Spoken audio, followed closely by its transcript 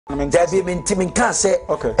There be mean can say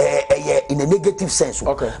in a negative sense.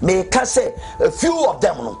 Me can say a few of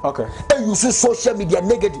them use social media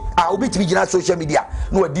negative. I will be to social media.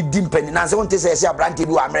 No, did dimpen. Nancy want to say a brand to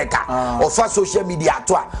America or for social media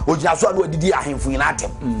to or just one did him for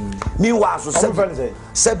inatem. Meanwhile, so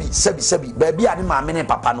Sebi, baby, I didn't mean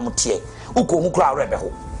papa no tie. Uko mukra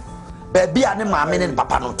rebel. Baby, I didn't mean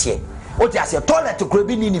papa no tie. What you say, toilet to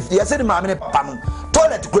crabby in if you said mammy papa,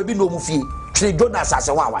 toilet to crabby no fee. Twene Jonas as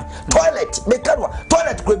a one. Toilet, make a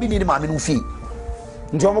toilet crabby in the mammy fee.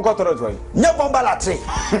 Jomo got to never ballatry.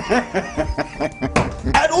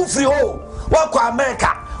 And Ufri ho, walk to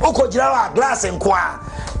America, Oko Jara, glass and qua.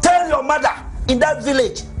 Tell your mother in that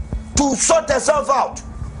village to sort herself out.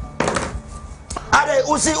 Are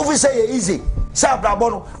Usi say easy.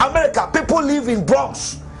 Sabrabono, America, people live in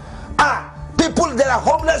Bronx. People, there are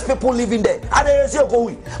homeless people living there. And they say,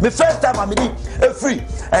 the first time I'm in a free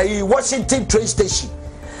Washington train station.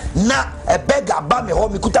 Now a beggar bag me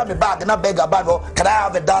home, me kuta me bag, and a beggar bag. Can I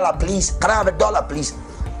have $1, please? Can I have $1, please?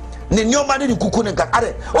 New money in Kukun and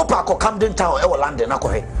Are Opa Camden Town, Ewa London,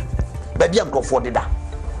 Nakohe. Baby, I'm going for the da.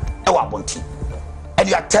 Ewa Bonti. And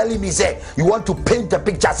you are telling me, say, you want to paint a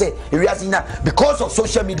picture, say, because of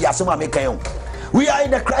social media, we are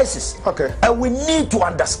in a crisis. Okay. And we need to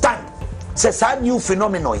understand. Says a new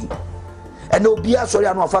phenomenon. And no be sorry,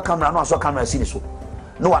 I know for camera, no so camera see so.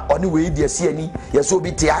 No only way they see any, yes, so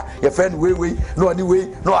be tia, your friend way, no anyway,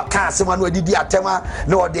 no I can't say one way did atema,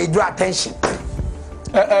 no they draw attention.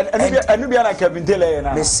 And you be like Kelvin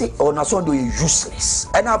Taylor. They say, oh, no, so you're useless.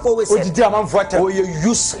 And I've always said, oh, you're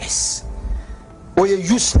useless. Oh, you're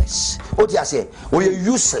useless. What do you say? Oh, you're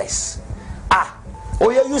useless. Oh,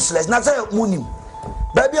 you're useless. Now say money.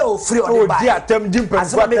 Baby, oh, free or buy.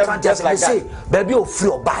 As I make say, baby, oh, free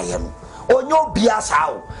or buy him. Oh, no, bias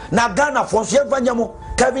how. Now, Ghana, Fonsier Vanyamo,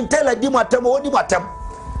 Kelvin Taylor, Dimatem, or Dimatem.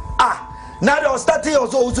 Now they are starting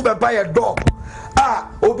also to buy a dog.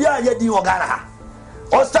 Obia, Yedi or Ghana.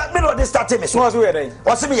 Or start me or they started me. So,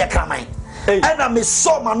 or see me a cramine. And I may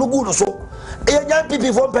saw Manuguno so. Young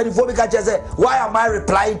people from Pennyphobia can say, why am I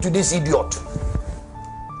replying to this idiot?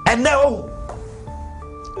 And now,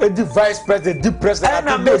 the vice president, the president,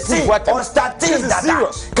 and I see on starting that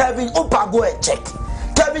Kelvin Opa go and check.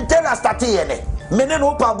 Kelvin Taylor starting here. Menen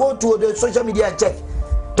Opa go to the social media and check.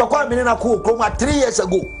 Tokwa Menena Kuma 3 years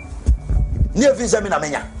ago. Near Visamina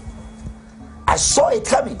Menya. I saw it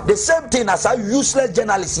coming. The same thing as a useless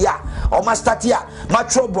journalist here. Or my start here. My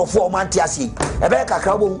trouble for Mantiasi. Ebeka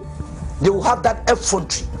Krabo. They will have that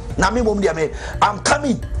effrontery.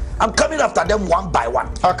 I'm coming after them one by one.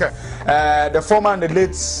 Okay. The former and the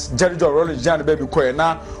late Jerry John Rollins Jan Baby Koy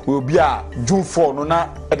now will be a June 4 no na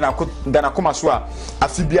Danakuma Swa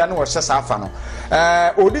Afibiano or Sasafano.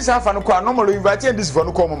 This Afano normally inviting this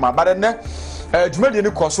Vonukoma, but then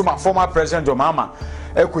Jumedi consumer former president of Mama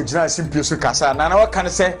Equijana Simpius Casa. Now what can I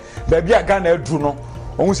say? Baby a Ghana Druno,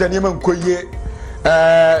 almost any man Koye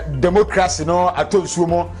democracy no atol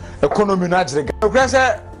sumo economy no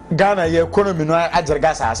agere Ghana ye economy no agere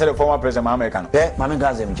gas I said the former president American mama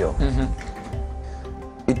Gaza mjo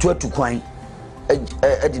etu atu kwan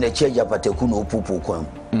edi na chi Agyapong no popo kwan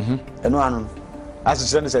eno anu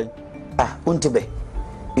asese ne say untebe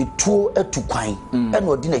etu atu kwan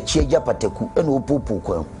eno odi na chi Agyapong eno popo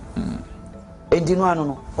kwan enti no anu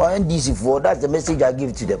no or NDC for that's the message I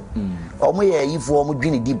give to them omo ye yi for omo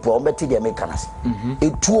dwini deep omo beti de mekanas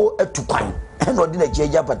etu atu kwan eno odi na chi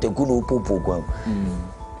Agyapong no popo kwan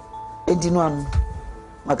enti no anu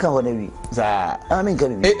maka ho na wi za amen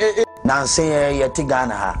kan wi na say ye ti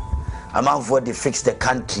Ghana ha amount for the fix the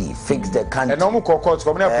country and no court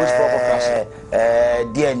come na push for class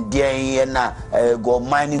na go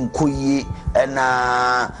mining kuyi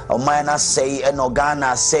na o miner say and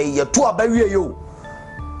Ghana say you to abawie yo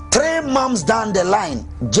 3 months down the line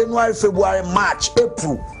January February March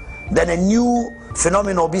April then a new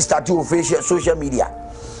phenomenon be started of social media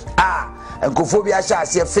and kophobia sha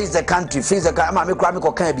say face the country ma me kra me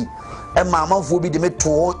kokan bi e ma amanfo bi de me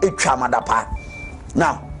to etwa madapa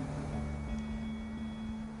now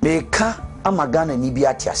meka amagana ni bi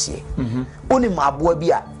atiase oni maboa bi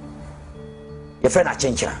a ye fe na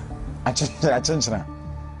chenchira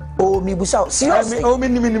o mi busa seriously o mi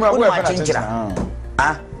ni maboa ye fe na chenchira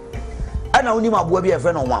ana oni maboa bi ye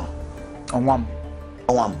fe na onwam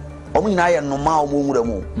o mi na ye no ma o mo nwura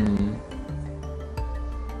mu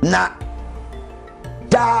na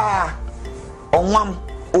da onwam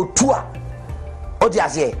otua odi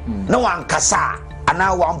ase na wankasa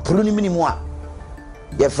ana wampuru ni minimu a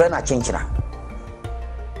ye friend na chenchira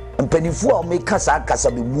mpanifu a o me kasa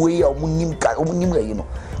be buye a o munim ga yi no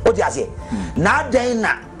odi ase na den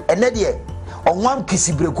na ene de onwam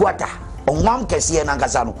kisibrekwata onwam kese na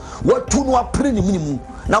nkasa no watu no apre ni minimu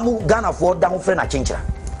na mu Ghana fo da ho fe na chenchira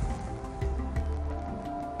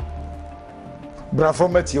brafo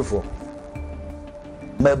matiofo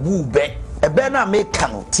mabu be ebe na make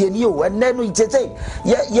no tieni o ene no itete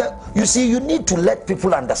you see you need to let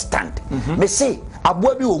people understand me say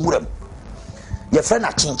aboa bi omuram ye fe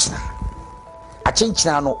na chenchira a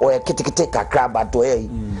chenchira no o ketekete kakra ba to e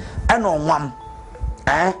ena onwam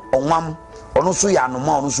onwam ono so ya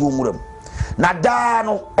anoma ono so omuram na da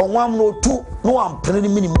no onwam no tu no ampene ni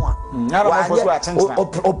minimu a wa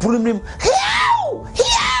oprunim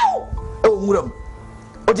omuram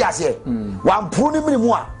odi ase wa ampru ni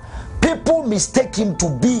minimu a people mistake him to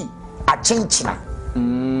be a chenchina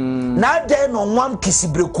na da no onwam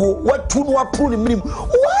kisibreko watu no apru ni minimu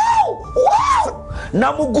wow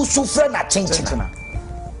na mugu so fe na chenchina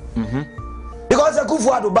because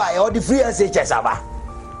akufu adubai or the free SHS aba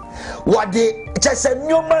what the chese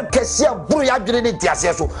nyoma kese aburu ya dwene ne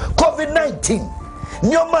tiase so COVID-19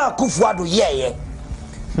 nyoma akufu adu yeye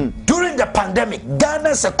during the pandemic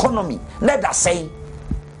Ghana's economy let us say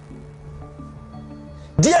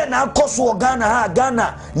dia na akoso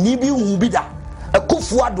Ghana ni bi hunbida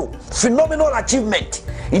akufu adu phenomenal achievement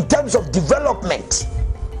in terms of development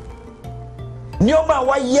nyoma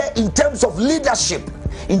wa ye in terms of leadership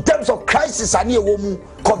in terms of crisis ani ewomu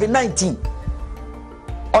COVID-19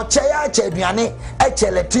 ocheya aduane eche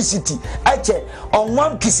electricity eche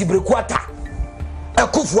onwam kisibrekwata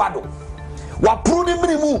ekufuado wa pru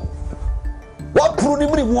ni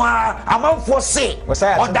minimu amanfo se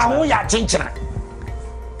odaho ya chenchena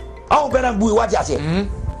awu bena bui wati ase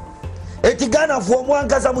eti Ghana fo mu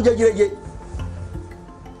ankasa mu jejereje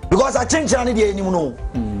because a chenchena ni de enim no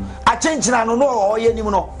a chenchena no o ye enim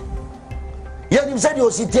no ye nim se de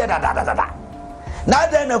ositie da na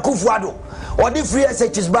da na kufuado odi free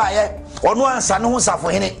SHS ba ye ono ansa no safo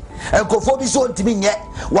hene enkofo bi so ntimi nye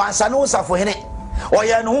wansa no safo hene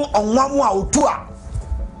oye no onwam a otu a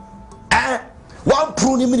wan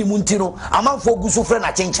pru ni minimu ntino amanfo gusu frɛ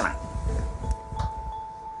na chenchena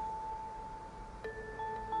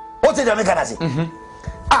ote de meka na se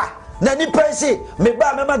na ni pense me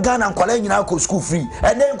ba me ma Ghana nkwala nyina ko school free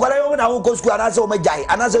ene nkwala yo na ko school anase o majai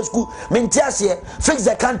anase school menti ase fix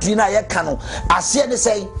the country na ye ka no ase ne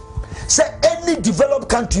say any developed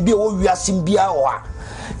country be o wiasim bia o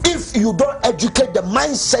if you don't educate the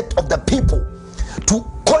mindset of the people to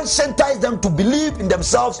conscientize them to believe in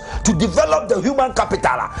themselves to develop the human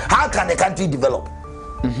capital, how can the country develop?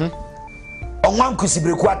 Onwan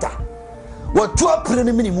kusibrekwata wa tu apre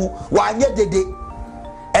ni minimu wa anye dede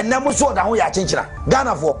enne mo so oda ho ya chenchena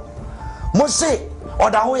Ghana for mo se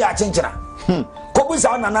oda ho ya chenchena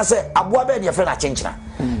kobusa na se aboa be ne ye fe na chenchena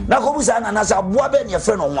na kobusa na se aboa be ne ye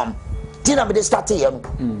fe no nwam tina me de start here no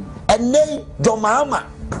enne domama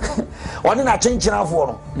oni na chenchena for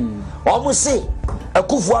no o mo se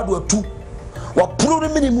akufu ado atu wa pro ni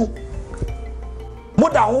minimu mo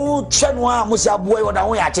da ho che no a mo se aboa yo da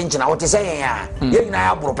ho ya chenchena wo te se yen ya ye nyina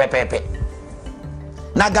ya boro pepepe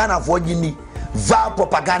na Ghana for yini vile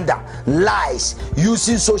propaganda, lies,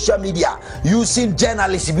 using social media, using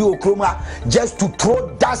journalists just to throw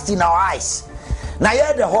dust in our eyes. Now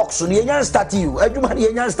here the Hawks, we haven't started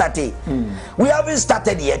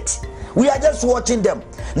yet. We are just watching them.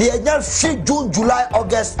 June, July,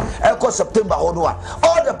 August, September, all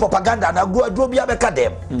the propaganda na grow be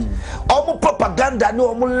them. All propaganda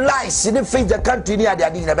no lies in the country near the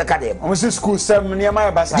them. Almost school some near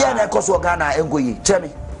my basa. Yeah, Ghana and go. Tell me.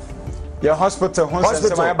 Your hospital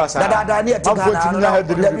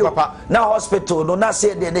now hospital no na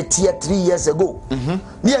say the tier 3 years ago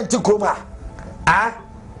ni antikroma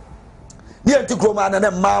ni antikroma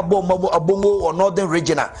na mabo abongo or northern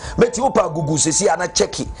regional meti opa google sesi ana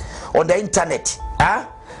check it on the internet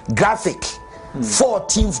graphic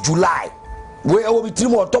 14th July we will be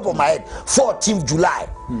three on top of my head 14th July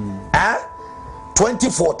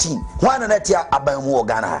 2014 one na tia abamu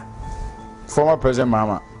Ghana former president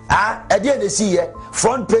Mama they see here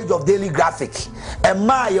front page of Daily Graphic and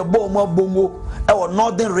my bongo our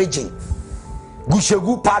northern region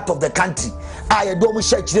Gushegu part of the country I don't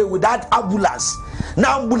church there without ambulance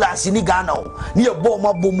now ambulance in Ghana near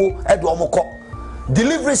Boma Bomo Edomoko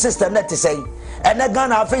delivery system net say and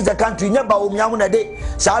Ghana face the country never umyamuna day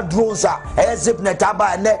sa drones are zip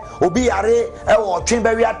netaba and obi are or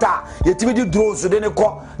chimberiata yetimi drones so then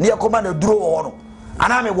ko near command drone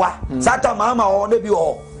aname wa sata mama or nebi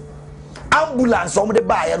or ambulance on the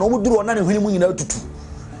buy and duro na hwini mu nyina tutu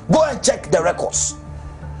go and check the records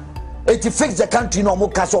it fix the country no more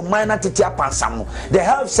case of minor titia pansam the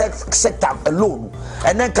health sector alone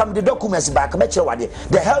and then come the documents back make sure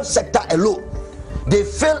the health sector alone they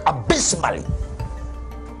fail abysmally.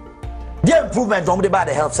 The improvement on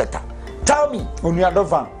the health sector. Tell me.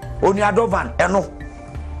 Onuadovan eno.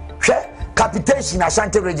 Hwe capitation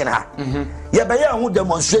Ashanti region ha. Ye be ye hu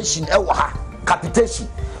demonstration e wo ha. Capitation.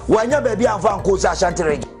 Wanya baby anfa nko se Ashanti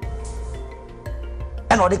region.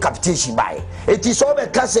 And all the capitation by it is all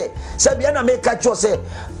because say be na make catch say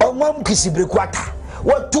onwam kisibrekwata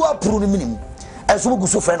what to approve minimum as we go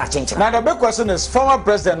so friend change. Now the big question is former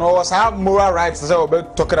president was have moral rights to say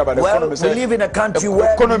about talking about the economy. We live in a country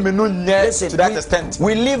where economy no to that extent.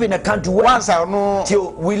 We live in a country where once I know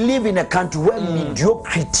we live in a country where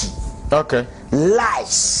mediocrity,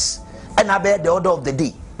 lies, and I bear the order of the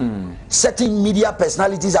day. Certain media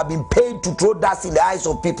personalities have been paid to throw dust in the eyes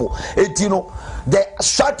of people. It, you know, the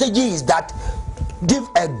strategy is that give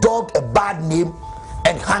a dog a bad name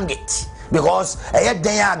and hang it. Because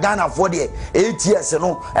Ghana for the 8 years, you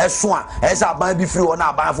know, as soon as I buy be free or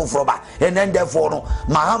not buy for Froba, and then therefore, no,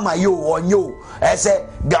 Mahama, you or you, as a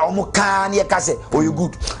Gaumukan, Yakase, or you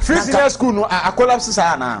good. Free senior school, no, I collapse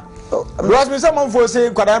now. Because me someone for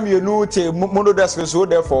saying, Kadam, you know, Mono desk, so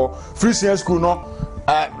therefore, free senior school, no.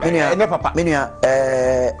 Minia,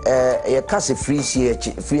 a case free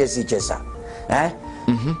SHS,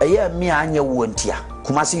 a year me and your wontia,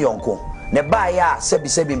 Kumasi Yonko, Nebaya,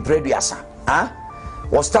 Sebi in Prediasa,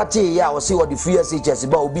 was starting here, or see what the free SHS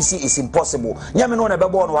about BC is impossible. Yaman on a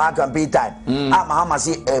baborn or campaign time. Mahama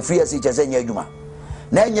see a free SHS in Yajuma.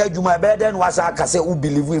 Nanya Juma Beden was a case who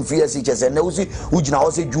believe in free SHS and Nosi, which now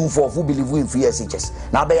say June 4 who believe in free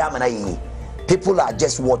SHS. Now, Bayamana, people are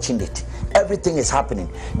just watching it. Everything is happening.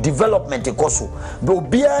 Development also. But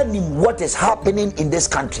bearing what is happening in this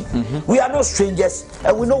country. We are not strangers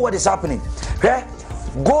and we know what is happening. Okay?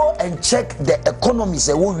 Go and check the economies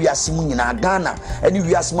who we are seeing in Ghana and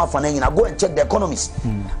we are seeing in go and check the economies.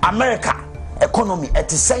 America economy it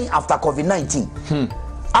is saying after COVID-19.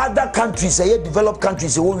 Other countries, developed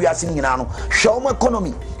countries, who we are seeing in Ghana, show them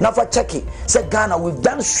economy. Now for check it. Say Ghana, we've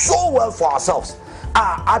done so well for ourselves.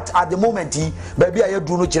 At the moment, baby, I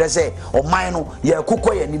do not say or mine, yeah,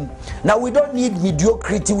 now we don't need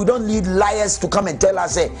mediocrity, we don't need liars to come and tell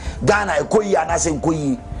us, say Ghana, and I say,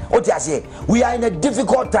 what I say, we are in a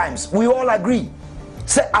difficult times. We all agree.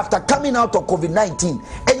 Say after coming out of COVID-19,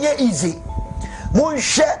 and yeah, easy. Moon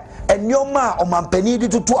share and your man or man penny to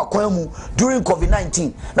Aquamu during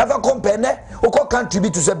COVID-19. Never compare, or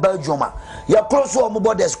contribute to say Belgium. You're close to a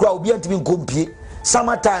mobile desk, will be able to compete.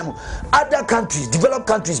 Summertime, other countries, developed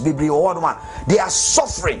countries, they are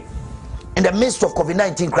suffering in the midst of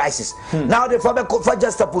COVID-19 crisis. Now they for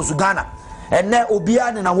just suppose Ghana, and now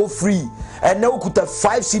Obian and I free, and now could have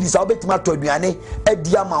 5 cities. I'll bet my Tobiane,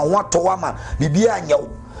 Ediama, Watawama, Bibia,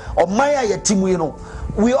 or Maya Yetimuino.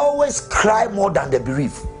 We always cry more than they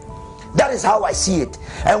bereave. That is how I see it.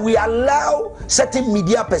 And we allow certain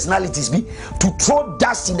media personalities to throw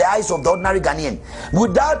dust in the eyes of the ordinary Ghanaian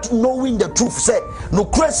without knowing the truth. Say, no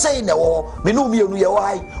crazy saying the war, Menumi,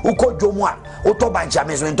 Uko Jomwa, Otobancha,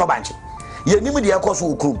 Mesotobanchi.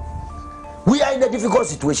 We are in a difficult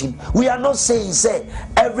situation. We are not saying, say,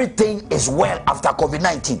 everything is well after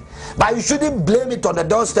COVID-19. But you shouldn't blame it on the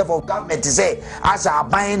doorstep of government to say, as a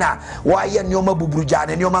bina, why Nyoma Bubrujan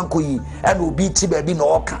and Yomankui, and will be Tibebi no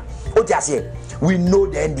Oka. We know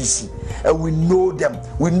the NDC and we know them.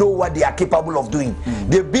 We know what they are capable of doing.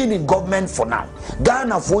 They've been in government for now.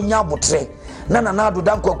 Ghana for Nyabotre, Nana Nado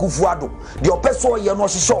Danko Kufuado, the Opeso Yano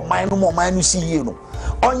Shisho, Minu see you.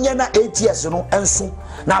 Onyana 8 years, and so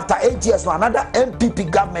now after 8 years, another NPP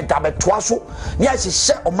government have a twaso, near she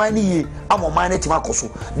share or money, I'm on mine Timakoso.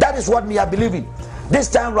 That is what me are believing. This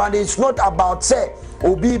time round, it's not about say,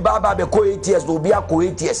 Obi Baba Beko 8 years, Obi Ako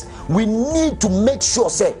 8 years. We need to make sure,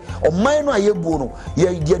 say, or minor Yebono,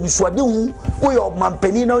 Yeniswadi, we are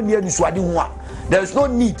Mampenino near Niswadi. There is no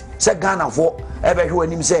need, say Ghana for ever hear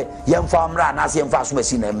him say, Yam Farm Ran, as Yam Fast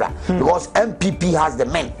Messin Embra, because MPP has the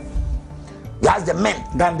men. He has the men.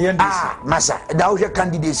 Than the NDC. Massa, now your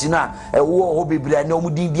candidates now, a war hobby, no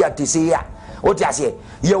Mudia to say, what I say,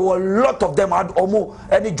 there were a lot of them had almost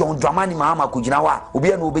any John Dramani Mahama Kujinawa,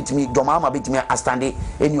 Ubian will beat me, Domama beat me, Astande,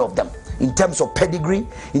 any of them. In terms of pedigree,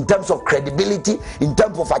 in terms of credibility, in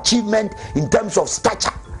terms of achievement, in terms of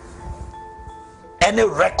stature, any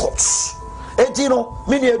records. Etino,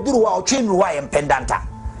 many a duru or chin why and pendanta.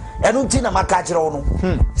 And untina Makachrono,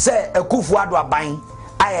 say a Kufuadwa buying,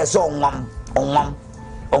 I saw on one,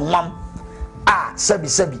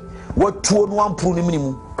 Sebi, what 2 on 1 prune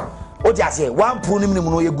minimum. What I say, 1 prune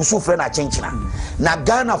minimum, you go so friend at Chenchina. Na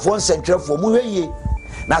Ghana for 1 century for Muye.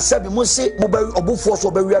 Na Sebi Musi, Obu Force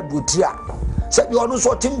Oberia Dutia. Said you are no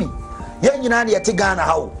sort to me. Young Yanani at Ghana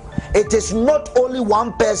how. it is not only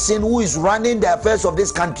one person who is running the affairs of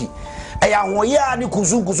this country. Eya hoye ani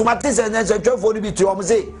kuzu mate se nse twefo ni bi to om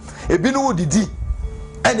say ebinu didi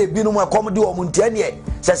and ebinu mo come do om ntie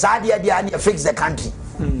se sa de ani fix the country.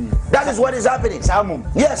 That is what is happening.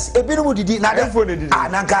 Yes, ebinu didi na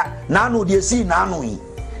nanka na no de si na no yi.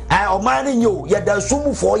 Oman ni yo ye da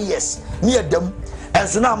sumu 4 years ni edam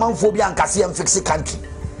enso na amanfo bi ankase em fix country.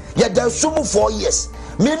 Ye da sumu 4 years.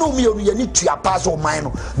 Menu mi onu ye ni tua pass oman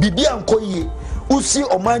no bibi ankoyie. Usi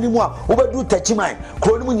omani mu a obedru tachiman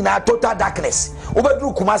kroni mu nyina total darkness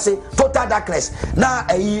obedru kumase total darkness na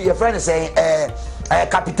your friend say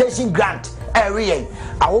capitation grant area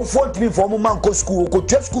awo 40 for mo man ko school ko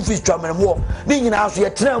 12 school fees twamen mo ni nyina so ye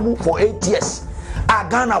tena mu for 8 years a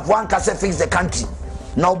Ghana for anka se fix the country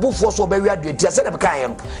na obufo so be wi aduatia se dem kan ye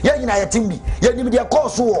no ye nyina ye timbi ye nim de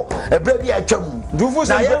course wo ebra bi atwam dufu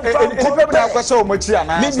se e be na kwese o mochi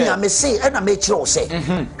ana me nia me se e na me kire o se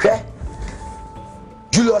hwe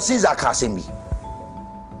Julius Caesar Kasembi.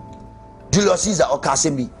 Julius Caesar or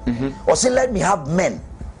Kasembi. Or say, let me have men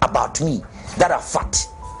about me that are fat.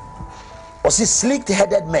 Or say,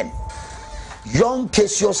 slick-headed men. Young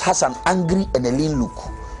Cassius has an angry and a lean look.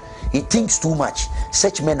 He thinks too much.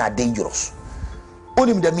 Such men are dangerous.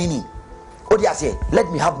 Only the meaning. Odia say,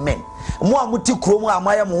 let me have men. Mo amuti kromo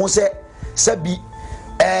amaya mo se sabi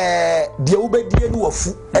the obedie no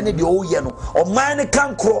wafu ene the oye no o man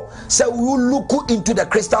can crow say we look into the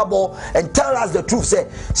crystal ball and tell us the truth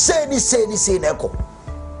say na eko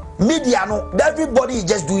media no everybody is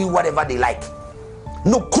just doing whatever they like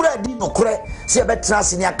no kura di no kura say be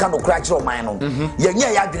trans aka no kura kire o man no ye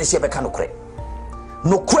nya ya adwene say be ka no kura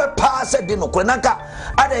no kura pa say di no kura nanka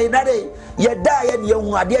ade ye da ye ne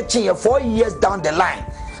hu ade chi ye 4 years down the line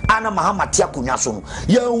ana Muhammad akunwa so no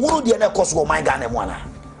ye huru de na ekoso o man Ghana mu ana.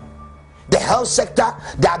 The health sector,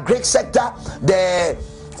 the agri sector,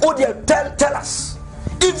 tell us,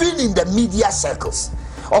 even in the media circles.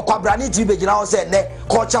 Or Kwabrani TV now say ne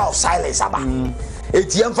culture of silence aba.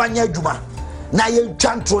 Etiem fanya adwuma. Na ye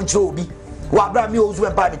twan tronchro obi. Wa bra mi Owusu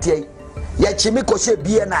Bempa bitie. Ye chimi ko she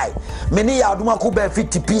BNI. Me ne ya aduma ko be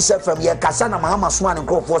 50% from ye kasa na mahama so an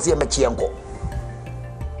nkrofo se ye mechie nko.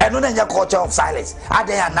 Eno na nya culture of silence.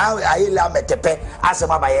 Adan ya now ayela metepe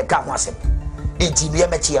asema ba ye ka ho asem. Enti ye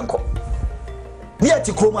mechie nko.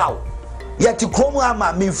 Yeti kromo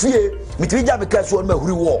ama me fie mitrija me kaso na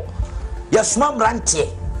huri wo yesma mrantie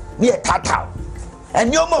me tata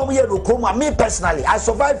and your mom ye no kromo me personally I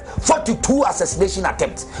survived 42 assassination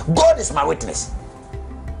attempts. God is my witness.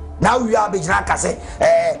 Now you are bejina ka say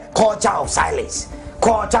culture of silence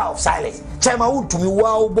chema untumi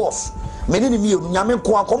wa boss me ni mi nyame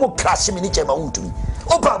ko akomo crash me ni chema untumi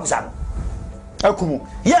opa busan akumu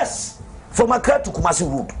yes from Accra to Kumasi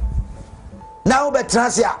road. Now be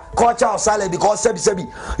transia culture of silence because sebi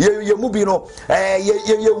ye mubi no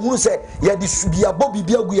ye hu say ye disubia bobi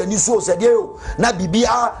bia gu ye ni so say dey na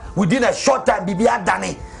bibia within a short time bibia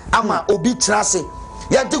dane ama obi transe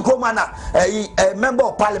ye ntikroma na member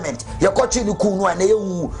of parliament ye kochi ni kunu na ye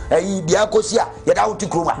hu dia kosia ye da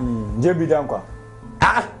ntikroma je bi dan kwa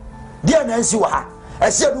dia na nsi wa ha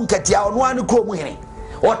ese du nkatia ono an kromu hene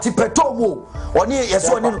oti petomo oni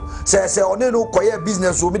yeso oni se oni no koye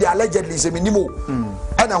business obi dey allegedly se minimo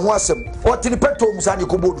ana ho asem oti ni petomo sa ni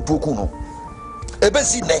ko bodu toku no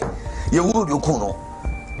ebesi ne ye wuru de oku no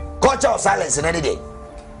culture of silence na dey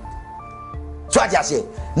so I say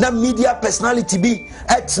na media personality be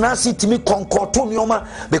etnasi timi konkoto nyoma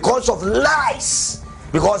because of lies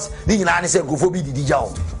because ni nyina ne se grofo bi didi jaw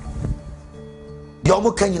the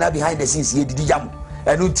omo kan nyina behind the scenes ye didi jam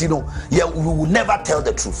and we will never tell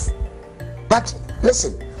the truth. But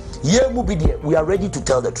listen, we are ready to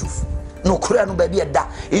tell the truth. No, no baby,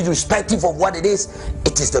 irrespective of what it is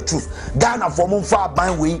the truth. Ghana for Mumfa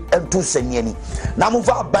Ban way and two Senyeni.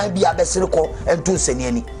 Namufa Ban be a Besilico and two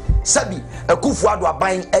Senyeni. Sabi, a Kufuadwa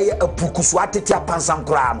buying a Pukuswatitia Pansam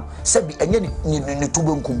Kurano. Sabi, and Yeni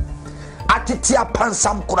Tubunkum. Atitia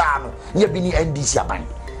Pansam Kurano, Yabini NDC Bank.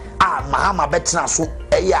 Mahama Betna so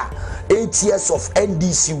 8 years of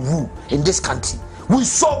NDC rule in this country. We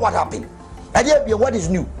saw what happened. And yet, what is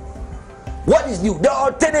new? What is new? The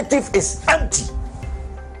alternative is empty.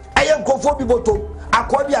 I am conforming to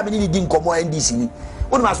Akwabi Amini didn't come on NDC.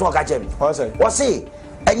 What must not catch him? What say?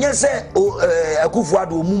 And yes, say,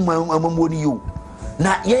 Akufuado Mumoni you.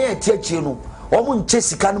 Na ye teach you no. Omun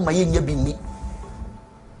Chesikan Mayen Yabini.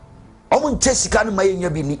 Omun Chesikan Mayen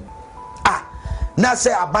Yabini. Na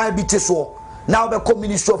say aban bi teso now be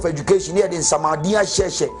Ministry of Education here in Samadia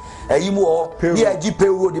sheshe yimu o here GP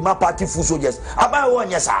road the party full soldiers aban won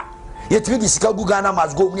yesa yetimi di sika gu Ghana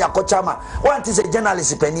must go ni akochama want to say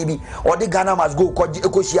journalist pani bi or the Ghana must go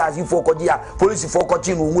ekoshi asifo koji ya police for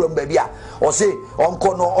kochi no nwura mba bia o say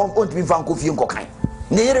onko no ontimi fa nko fie nkokan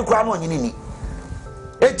ne yere kura no nyini ni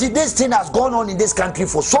this thing has gone on in this country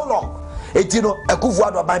for so long no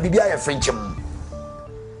Akufo-Addo ban bibia ya frenchim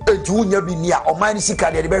unya bi ni a o man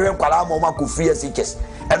sika de be hwe nkwala ma o ma ko free SHS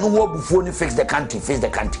eno ho abufuo ni fix the country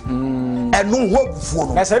eno ho abufuo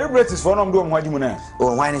no na celebrities for no do mo hajimu na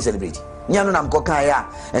o why ni celebrity nya no nam kokan ya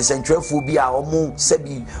ensentwefo bi a omo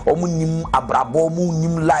sabi omo nim abrabo omo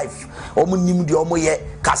nim life omo nim de omo ye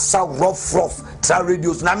kasa rough tra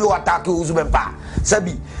radios na me attack Owusu Bempa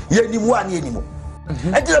sabi ye nim wa na enimo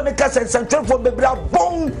ejira me kasa ensentwefo bebra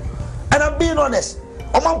bon and I'm being honest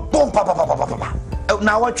omo bon papa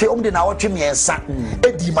na watch de na watch me ensa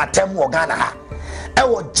edi matem wo Ghana ha e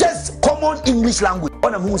was just common English language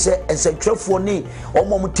on who say ensentwefo ni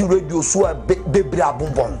omo muti radio so bebra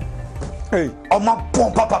bonbon hey omo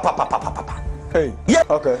pom papa hey yeah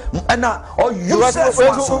okay and now or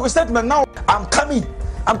useless statement now I'm coming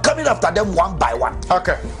after them one by one.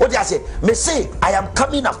 Okay. What do I say? Me say I am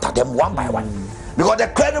coming after them one by one. Because the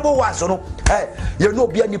credible ones, you know, hey, you know,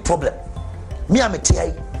 be any problem. Me, I'm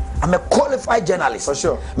a qualified journalist. For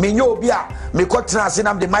sure. Me know be me got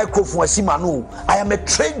I'm the microphone. I am a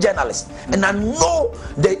trained journalist, and I know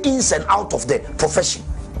the ins and out of the profession.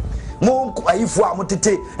 Mo ayifu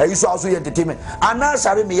amotete ayiso aso entertainment. Anas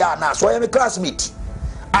are me ya anas. So I am a classmate.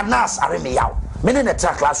 Anas are me ya. Me ne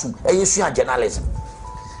tra classroom. Ayisu journalism.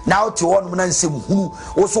 Now to one man sim who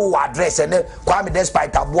also address and Kwame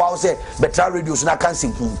despite Abuao say better radios na can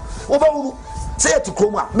sim who over say to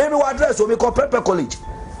Chroma maybe we address or me call Prep College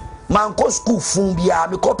man ko school fun bia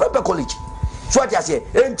me call Prep College so what you say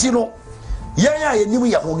enti no ye nim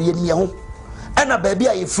ye ho and a baby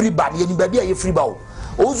a free bad ye baby a free bow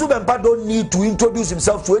Owusu Bempa don't need to introduce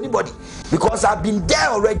himself to anybody because I've been there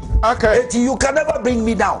already. Okay. You can never bring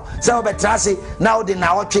me down. Some betrasi now the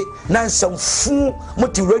now now some fool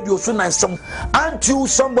multi radio soon and some until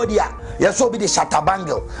somebody yes so be the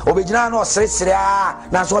shatabangle obejina no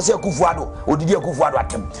sresrea na so say Akufo-Addo odidi Akufo-Addo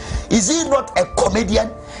atem. Is he not a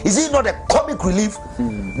comedian? Is he not a comic relief?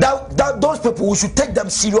 That those people we should take them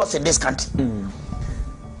serious in this country.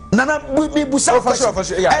 Nana we for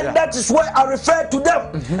sure. Yeah, that is why I refer to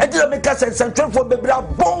them. And they make us central for baby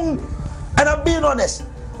boom. And I'm being honest.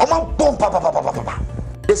 Boom papa.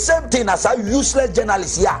 The same thing as a useless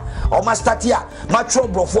journalist here. Or my start here. My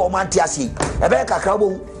trouble for Mantiasi.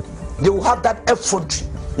 They will have that effrontery.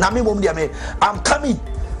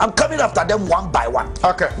 I'm coming after them one by one.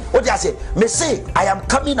 Okay. What do I say? Me say I am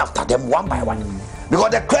coming after them one by one.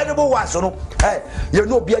 Because the credible ones, you know, hey, you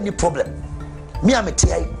know, be any problem. Me,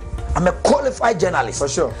 I'm a qualified journalist. For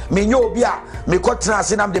sure. Me know be me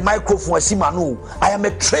I'm the microphone. I am a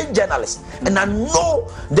trained journalist, and I know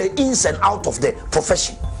the ins and out of the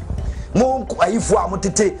profession. Mo ayifu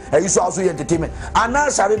amotete ayiso aso entertainment.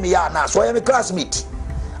 Anas are me ya anas. So I am a classmate.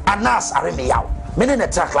 Anas are me ya. Me ne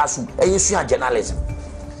tra classroom. Ayisu journalism.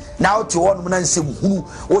 Now to one man say who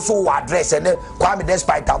also address and Kwame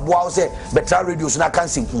despite Abuao say better radios na can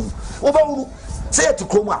sing who. Over say to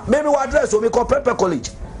Chroma maybe we address or me call Prep College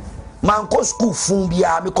man ko school fun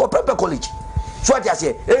bia me call Prep College so what you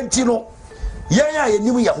say enti no ye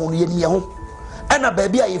nim ye ho and a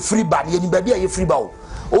baby a free bad ye baby a free bow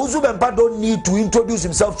Owusu Bempa don't need to introduce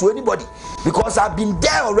himself to anybody because I've been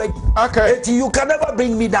there already. Okay. You can never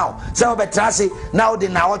bring me down. Some betrasi now the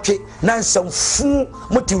now nan some fool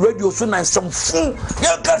multi radio so nan some fool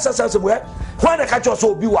you can say somewhere when the catch us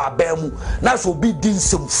obi wa bemu na so be din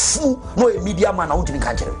some fool no a media man want to be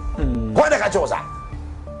catch when the catch us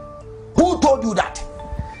who told you that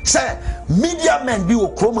say media men be o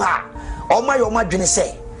krom ha o my dwene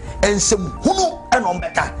say and some hunu and on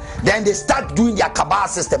better then they start doing their cabal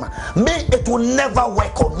system. Me it will never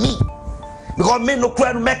work on me because me no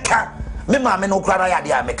cry meka me ma me no cry ya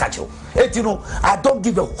dia me catch you know I don't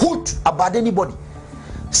give a hoot about anybody.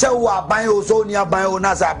 So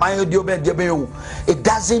it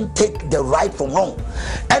doesn't take the right from wrong.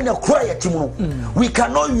 And we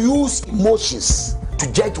cannot use emotions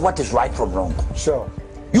to judge what is right from wrong. Sure.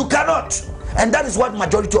 You cannot. And that is what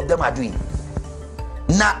majority of them are doing.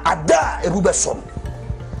 Na ada ebubesom.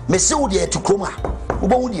 Me se wo de to kroma. Wo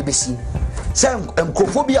ba wo de besi. Se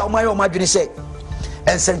enkrofobia o madwene se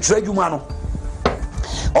ensentre adwuma no.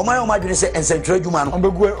 O madwene se ensentre adwuma no.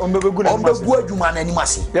 Ombegu adwuma na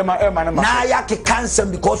animase. Na ya ke cancer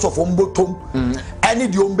because of ombotom. Any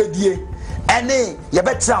de ombedie. Any ye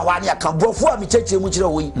betra ho ane aka brofo a me cheche mu kire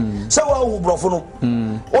wo yi. Se wo hu brofo no.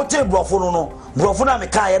 O te brofo no. Brofo na me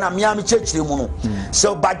ka ye na me cheche mu no. Se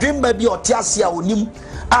badwemba bi ote ase a onim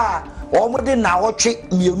omode na wotwe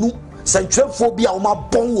mienu sentwefo bia oma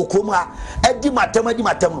bon wo krom ha adi matem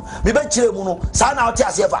no me be kire mu no sa na wote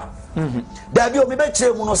ase fa da bi o me be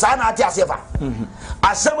kire mu no sa na ate ase fa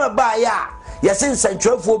asema ba ya yesi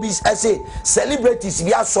sentwefo bi ase celebrities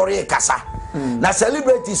bi asore kasa na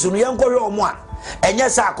celebrities no yenkohwe omo a enye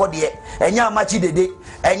sa akode enye amachi dede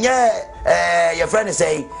enye your friend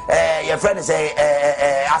say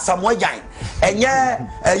asamojan enye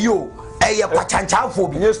yo eye kwachanchafo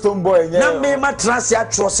bi stone boy enye na me ma trans ya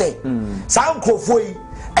tro say sa nkrofo yi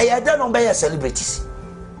eye de no be your celebrities.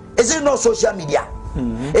 Is it not social media?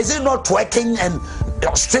 Is it not twerking and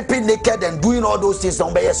stripping naked and doing all those things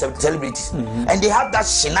on by celebrities? And they have that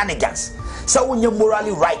shenanigans. So when you're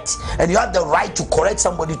morally right and you have the right to correct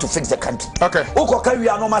somebody to fix the country. Okay. We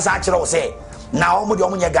are no say now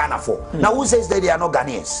Ghana for. Now who says that they are not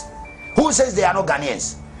Ghanaians? Who says they are not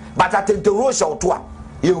Ghanaians? But at the Russia or two,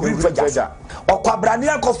 you read for Jaja. Or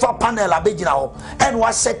Kwabrania Kofa panel abegina and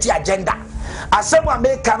was set the agenda. As someone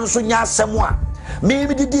make Kanusunya someone.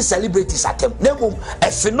 Maybe these celebrities attempt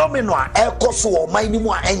a phenomenon so or my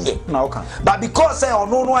enye. But because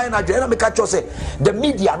the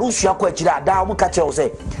media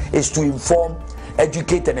is to inform,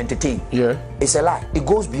 educate and entertain. Yeah. It's a lie. It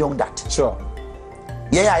goes beyond that. Sure.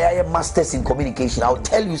 Yeah, masters in communication. I'll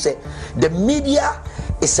tell you, say the media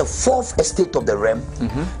is a fourth estate of the realm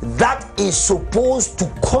that is supposed to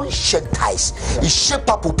conscientize, shape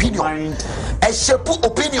up opinion, shape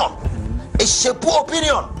opinion. A shape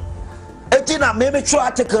opinion. Etina maybe true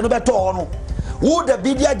article no better on who the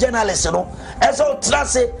media journalist no as all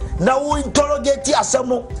say now we interrogate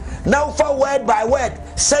asemo now for word by word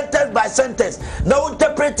sentence by sentence now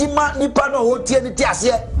interpreting man nipa no what anything as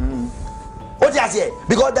here what you say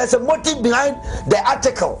because there's a motive behind the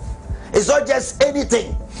article. It's not just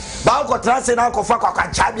anything. Ba ko translate na ko fa kwa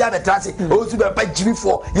chabia be translate Owusu Bempa jibi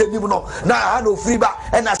for ye nim no na ha no free ba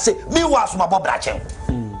and I say me was my bobrachen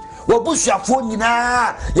wabusuafo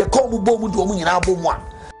nyina ye kom bomu do mu nyina bomu a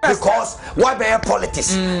because why be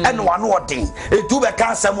politics and one wording e do be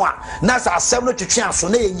kan asem a na sa asem no twetwe aso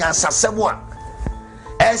na ye nyansa asem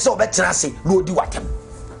a e so be translate no odi watem.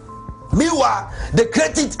 Meanwhile, the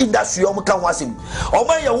creative industry omuka wasem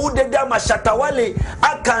oma ye wo deda mashatawale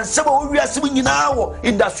akan sebo wo wiase nyina wo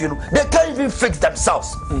industry no they can't even fix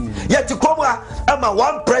themselves. Yet Kromwa ama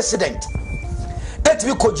one president let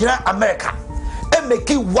me kojina America and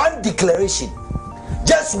making one declaration,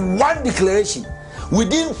 just one declaration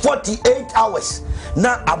within 48 hours.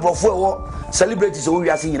 Now abrofo celebrities we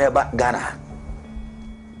are seeing in Ghana.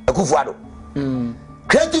 Akufuado.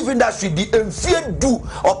 Creative industry the enfie do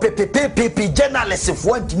or PPP journalists if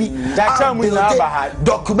want me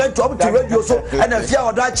document up to radio so and a fear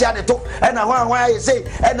or that chat to and why you say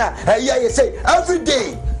and you say every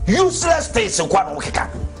day useless things in Kwanokeka.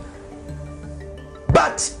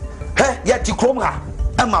 But yet you come here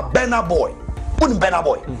I'm a Benna boy Benna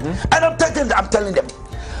boy and I'm telling them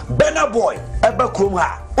Benna boy ebe krom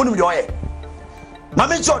ha unim de oye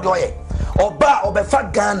mama cho de oye oba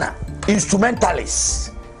obefa Ghana instrumentalists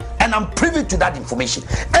and I'm privy to that information.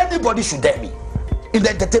 Anybody should dare me in the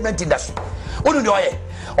entertainment industry. Unim de oye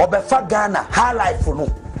obefa Ghana high life no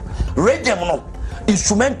rhythm no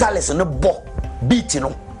instrumentalists no bo beat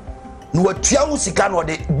no no atua usika no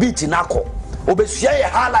de beat na akọ obesua ye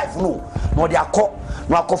high life no de akọ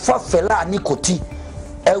no akọfa fela nikoti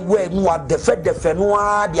ewe nu adefe no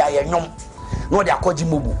a de ayennwom no de akọji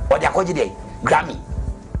mobu o de akọji de Grammy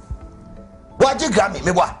waji Grammy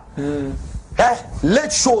mebwa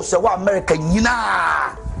late show se wa America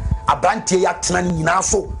nyina abrantie ya tena nyina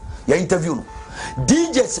so ya interview no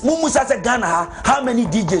DJs mumusa se Ghana how many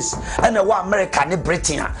DJs and wa America ne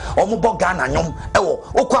Britain omo Ghana nyom ewo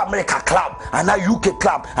okọ America club and a UK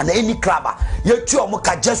club and any club you omo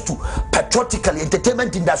ka just to patriotically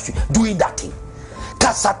entertainment industry doing that thing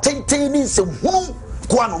kasa tenteni se hunu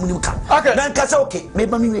kwa no munim ka then kasa okay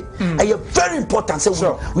maybe me very important say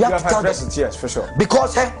we have to tell them yes for sure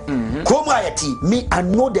because me I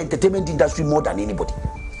know the entertainment industry more than anybody.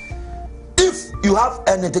 If you have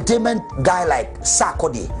an entertainment guy like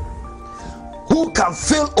Sakode who can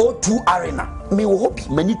fill O2 arena, me will hope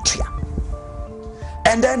many tria.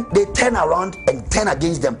 And then they turn around and turn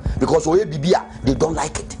against them because they don't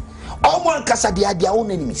like it. All one kasa they are their own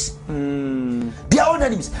enemies. Their own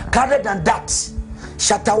enemies. Rather than that,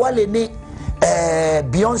 Shatawale ne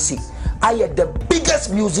Beyonce are the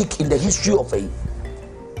biggest music in the history of a.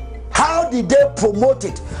 How did they promote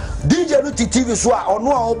it? DJ Nuti TV so or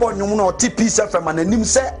no obo nyum no TP FM and nim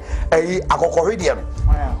se akokoredian.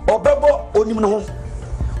 Obebo onim no ho.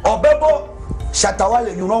 Obebo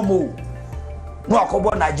Shatawale you no mo. No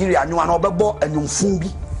akobo Nigeria nyu an obebo anyumfun bi.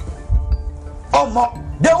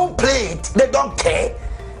 They won't play it. They don't care.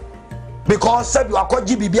 Because said you are called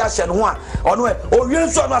GBB and one or no, or you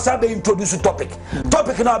so not be introduce topic.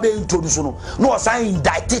 Topic now be introduced. No, sign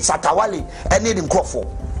indicted Satawali and need him Crawford.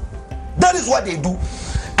 That is what they do.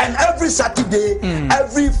 And every Saturday,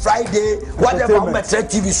 every Friday, whatever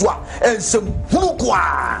TV swap and some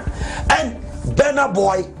and Burna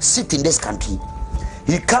Boy sit in this country.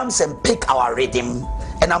 He comes and pick our rhythm,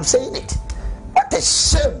 and I'm saying it. What a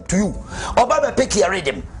shame to you. Obama pick your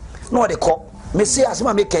rhythm. No, they call. Me say as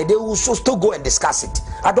my make they will still go and discuss it.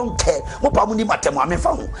 I don't care.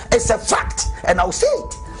 It's a fact, and I'll say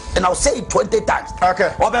it, and I'll say it 20 times.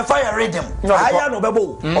 Okay. Obe fire rhythm. Higher no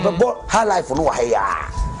bebo. Obe high life no higher.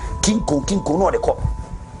 Kinko no they call.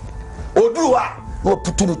 Odua no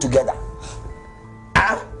put it together.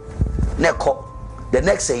 Neko. The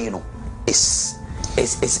next thing you know is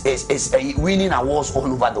winning awards all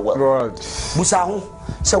over the world. Musahu.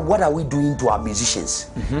 So what are we doing to our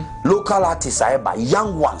musicians? Local artists are by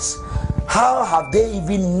young ones. How have they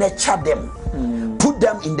even nurtured them? Put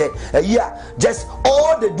them in the just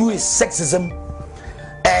all they do is sexism,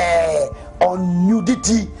 on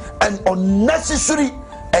nudity and unnecessary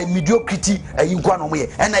mediocrity.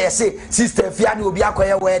 And I say, Sister Fiani will be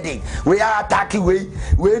a wedding. We are attacking way.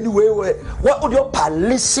 What would your pal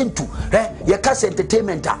listen to? Your cast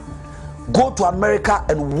entertainment. Go to America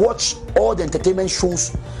and watch all the entertainment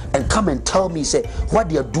shows and come and tell me, say, what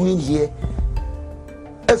they are doing here.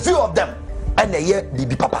 A few of them, and a year,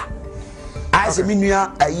 BB Papa. I say,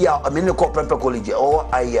 Minya, a year, a minute Premper College, or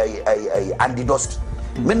Andy Dosky.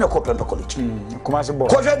 Minute Premper College.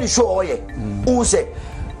 Because the show, who say,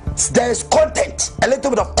 there's content, a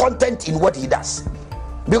little bit of content in what he does.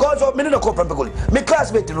 Because of minute Premper College. My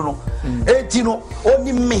classmate,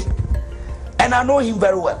 only me. And I know him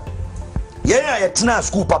very well. Yeah, Tina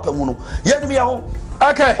school papa muno.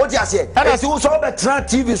 Okay. What you say? And as you saw the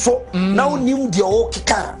TV so now new the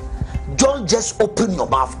kika. Don't just open your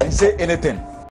mouth and say anything.